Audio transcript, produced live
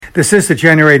This is the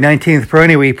January 19th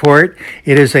Peroni Report.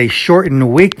 It is a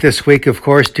shortened week this week, of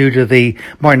course, due to the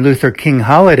Martin Luther King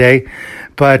holiday.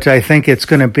 But I think it's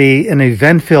going to be an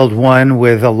event-filled one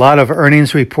with a lot of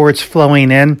earnings reports flowing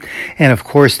in and, of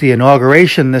course, the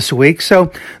inauguration this week.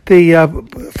 So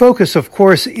the focus, of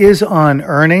course, is on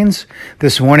earnings.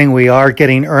 This morning we are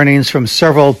getting earnings from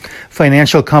several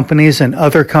financial companies and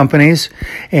other companies,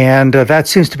 and that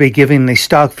seems to be giving the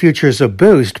stock futures a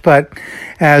boost. But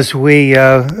as we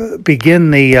begin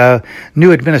the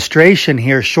new administration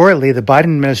here shortly, the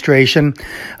Biden administration,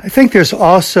 I think there's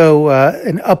also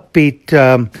an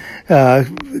upbeat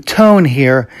tone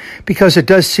here, because it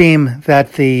does seem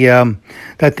that the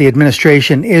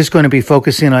administration is going to be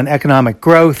focusing on economic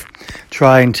growth,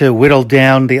 trying to whittle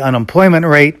down the unemployment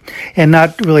rate, and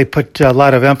not really put a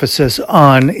lot of emphasis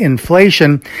on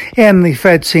inflation. And the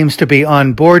Fed seems to be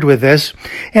on board with this.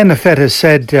 And the Fed has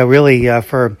said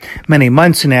for many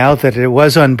months now that it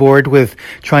was on board with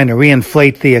trying to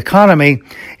reinflate the economy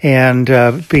and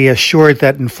be assured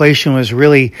that inflation was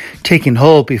really taking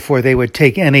hold before they would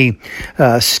take any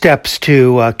steps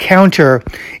to counter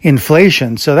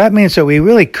inflation. So that means that we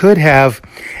really could have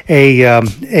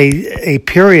a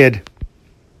period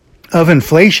of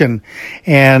inflation,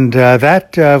 and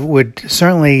that would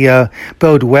certainly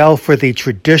bode well for the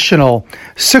traditional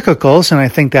cyclicals, and I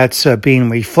think that's being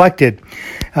reflected.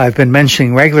 I've been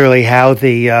mentioning regularly how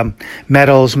the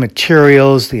metals,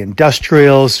 materials, the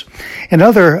industrials, and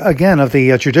other, again, of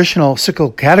the traditional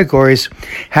cyclical categories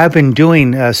have been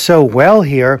doing so well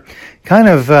here, kind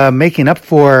of making up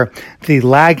for the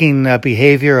lagging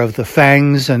behavior of the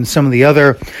FANGs and some of the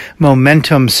other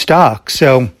momentum stocks.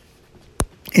 So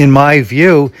in my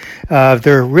view,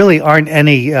 there really aren't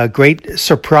any great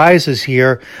surprises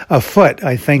here afoot.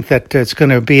 I think that it's going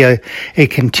to be a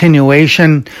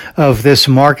continuation of this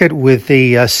market with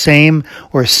the same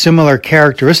or similar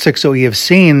characteristics that we have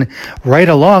seen right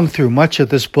along through much of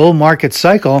this bull market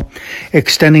cycle,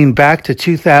 extending back to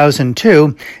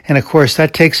 2002. And of course,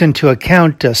 that takes into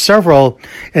account several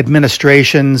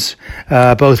administrations,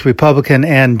 both Republican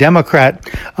and Democrat,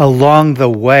 along the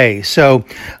way. So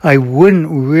I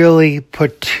wouldn't really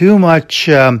put too much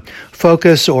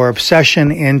focus or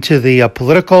obsession into the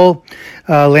political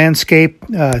landscape.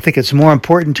 I think it's more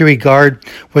important to regard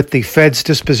what the Fed's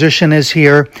disposition is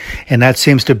here, and that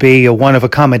seems to be one of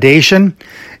accommodation.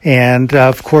 And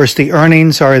of course, the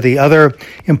earnings are the other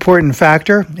important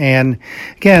factor. And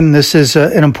again, this is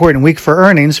an important week for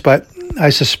earnings, but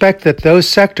I suspect that those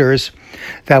sectors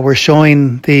that were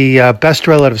showing the best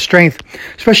relative strength,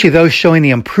 especially those showing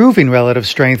the improving relative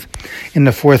strength in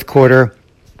the fourth quarter,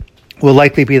 will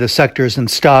likely be the sectors and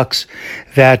stocks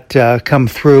that come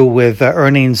through with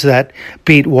earnings that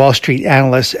beat Wall Street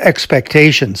analysts'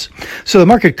 expectations. So the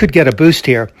market could get a boost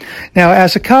here. Now,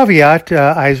 as a caveat,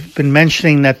 I've been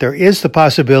mentioning that there is the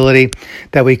possibility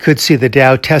that we could see the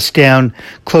Dow test down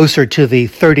closer to the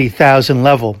 30,000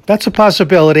 level. That's a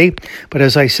possibility, but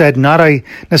as I said, not a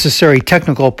necessary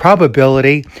technical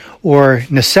probability or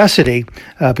necessity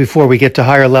before we get to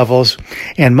higher levels.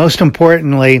 And most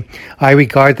importantly, I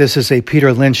regard this as a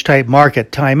Peter Lynch type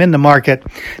market, time in the market,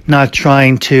 not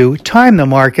trying to time the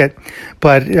market.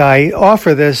 But I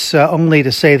offer this only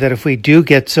to say that if we do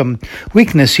get some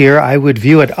weakness here, I would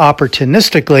view it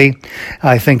opportunistically.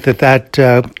 I think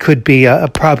that could be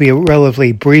probably a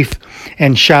relatively brief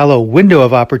and shallow window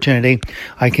of opportunity.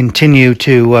 I continue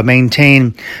to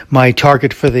maintain my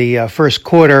target for the first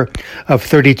quarter of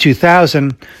 32,000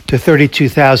 to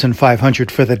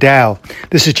 32,500 for the Dow.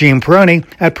 This is Gene Peroni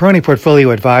at Peroni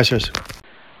Portfolio Advisors.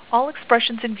 All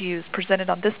expressions and views presented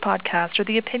on this podcast are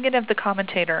the opinion of the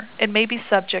commentator and may be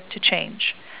subject to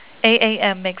change.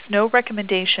 AAM makes no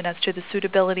recommendation as to the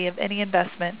suitability of any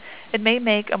investment. It may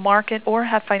make a market or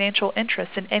have financial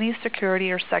interest in any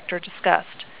security or sector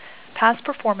discussed. Past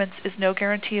performance is no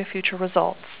guarantee of future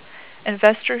results.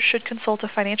 Investors should consult a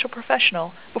financial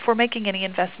professional before making any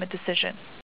investment decision.